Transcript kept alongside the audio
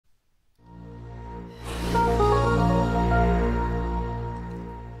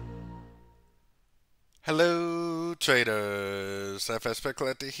Traders, FX Pip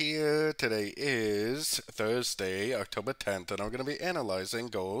Collector here. Today is Thursday, October 10th, and I'm going to be analyzing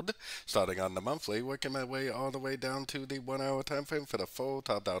gold, starting on the monthly, working my way all the way down to the 1 hour time frame for the full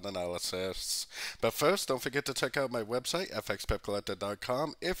top-down analysis. But first, don't forget to check out my website,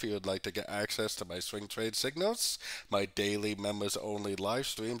 fxpipcollector.com, if you would like to get access to my swing trade signals, my daily members-only live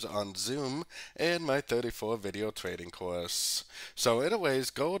streams on Zoom, and my 34 video trading course. So anyways,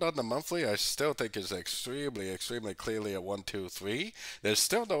 gold on the monthly I still think is extremely clearly at 1, 2, 3. There's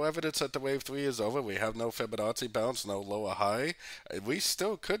still no evidence that the wave 3 is over. We have no Fibonacci bounce, no lower high. We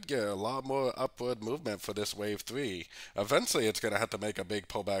still could get a lot more upward movement for this wave 3. Eventually it's going to have to make a big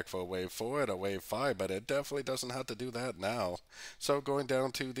pullback for a wave 4 and a wave 5, but it definitely doesn't have to do that now. So going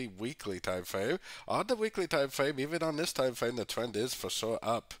down to the weekly time frame. On the weekly time frame, even on this time frame, the trend is for sure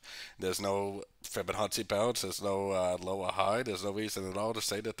up. There's no Fibonacci bounce, there's no lower high, there's no reason at all to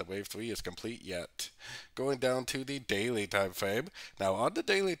say that the wave 3 is complete yet. Going down to the daily time frame. Now on the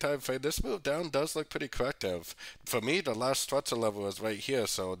daily time frame, this move down does look pretty corrective. For me, the last structure level is right here,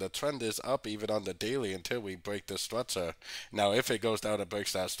 so the trend is up even on the daily until we break this structure. Now if it goes down and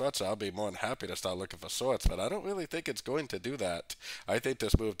breaks that structure, I'll be more than happy to start looking for shorts, but I don't really think it's going to do that. I think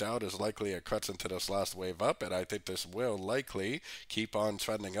this move down is likely a crutch into this last wave up, and I think this will likely keep on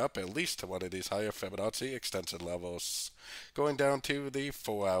trending up at least to one of these higher Fibonacci extension levels. Going down to the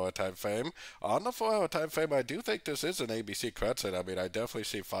 4 hour time frame. On the 4 hour time frame, I do think this is an ABC crutch. I mean, I definitely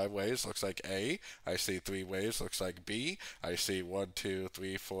see 5 waves, looks like A. I see 3 waves, looks like B. I see 1, 2,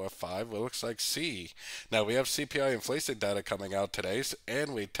 3, 4, 5, it looks like C. Now we have CPI inflation data coming out today,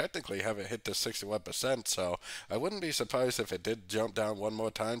 and we technically haven't hit the 61%, so I wouldn't be surprised if it did jump down one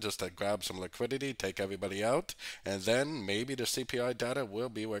more time just to grab some liquidity, take everybody out, and then maybe the CPI data will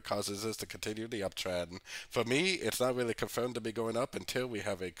be what causes this to continue the uptrend. For me, it's not really confirmed to be going up until we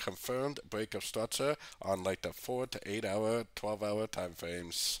have a confirmed break of structure on like the 4 to 8 hour, 12 hour time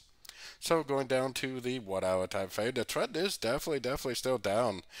frames. So going down to the 1 hour time frame, the trend is definitely still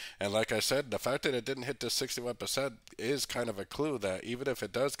down. And like I said, the fact that it didn't hit the 61% is kind of a clue that even if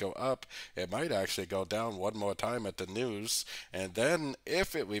it does go up, it might actually go down one more time at the news. And then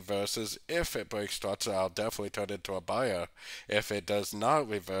if it reverses, if it breaks structure, I'll definitely turn into a buyer. If it does not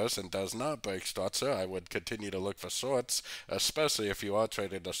reverse and does not break structure, I would continue to look for shorts, especially if you are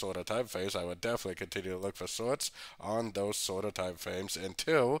trading the shorter time frames. I would definitely continue to look for shorts on those shorter time frames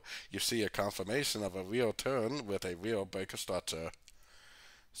until you see a confirmation of a real turn with a real break of structure.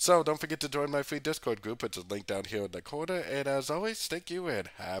 So don't forget to join my free Discord group, which is linked down here in the corner, and as always, thank you and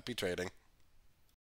happy trading.